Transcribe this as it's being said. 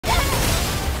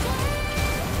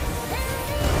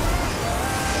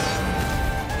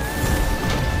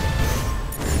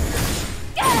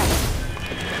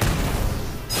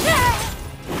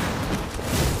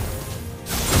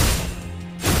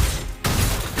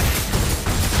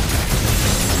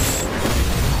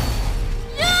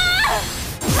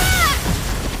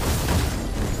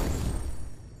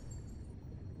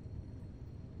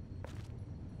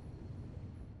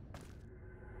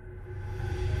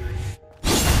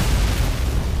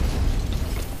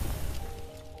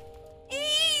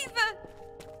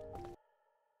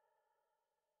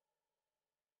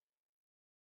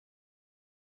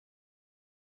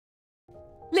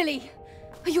Lily,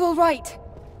 are you all right?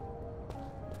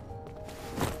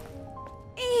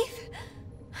 Eve!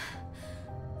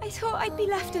 I thought I'd be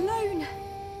left alone.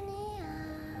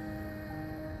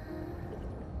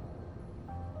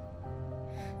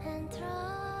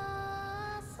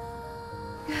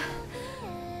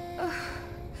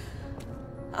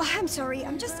 Oh, I'm sorry,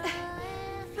 I'm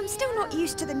still not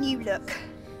used to the new look.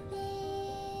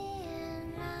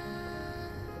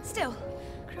 Still,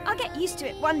 I'll get used to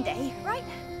it one day, right?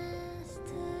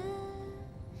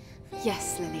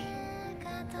 Yes, Lily.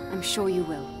 I'm sure you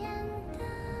will.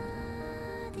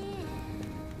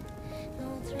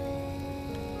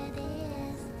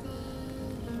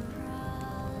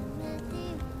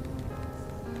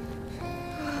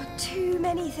 Oh, too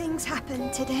many things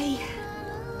happened today.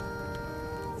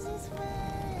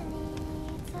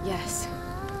 Yes.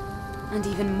 And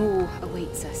even more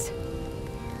awaits us.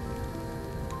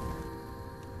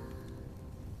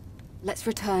 Let's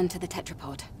return to the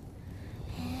tetrapod.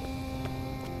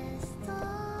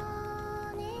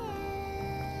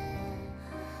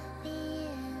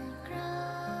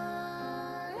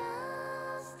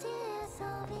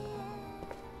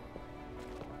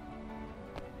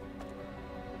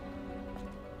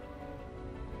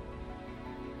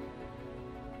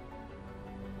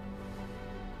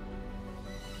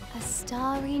 A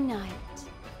starry night.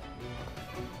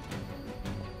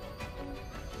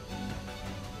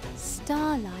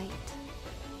 Starlight.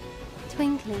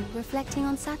 Twinkling, reflecting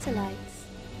on satellites.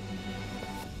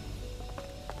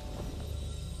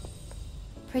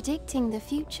 Predicting the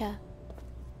future.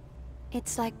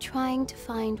 It's like trying to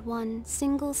find one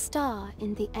single star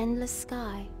in the endless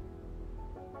sky.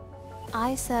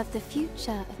 I serve the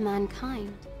future of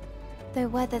mankind, though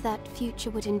whether that future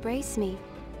would embrace me,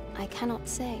 I cannot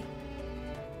say.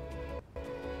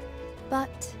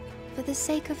 But for the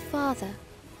sake of Father,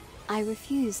 I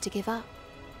refuse to give up.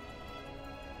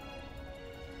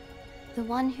 The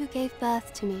one who gave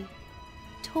birth to me,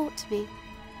 taught me,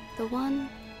 the one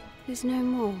who's no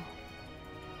more.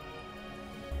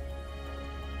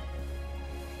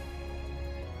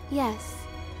 Yes,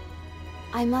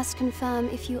 I must confirm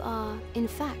if you are, in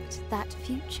fact, that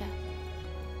future.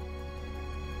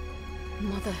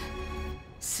 Mother...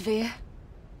 Sphere?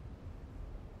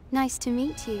 Nice to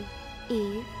meet you,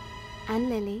 Eve and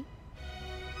Lily.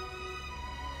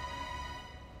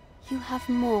 You have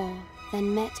more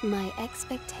than met my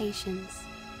expectations.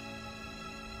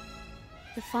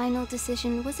 The final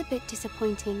decision was a bit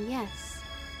disappointing, yes.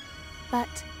 But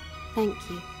thank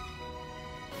you.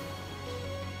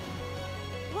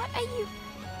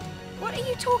 What are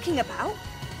you talking about?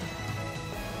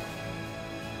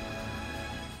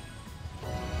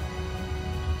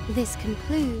 This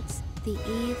concludes the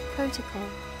Eve Protocol.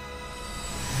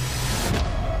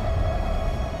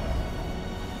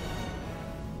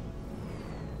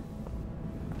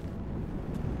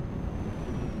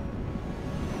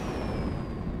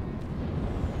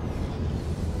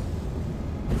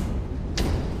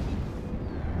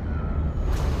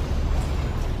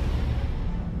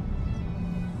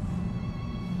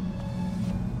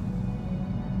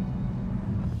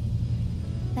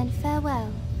 Then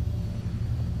farewell.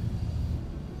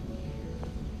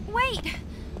 Wait!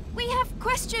 We have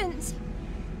questions!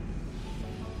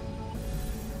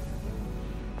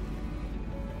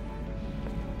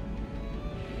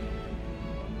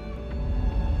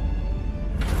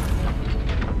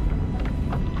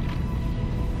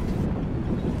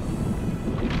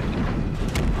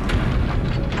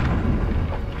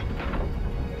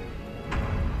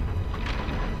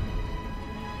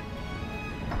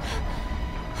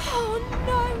 Oh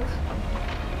no!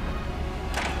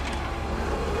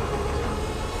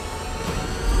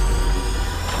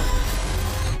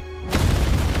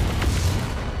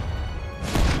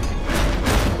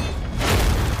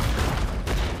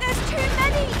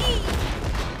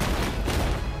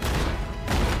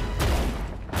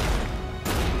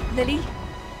 Lily,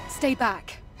 stay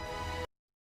back.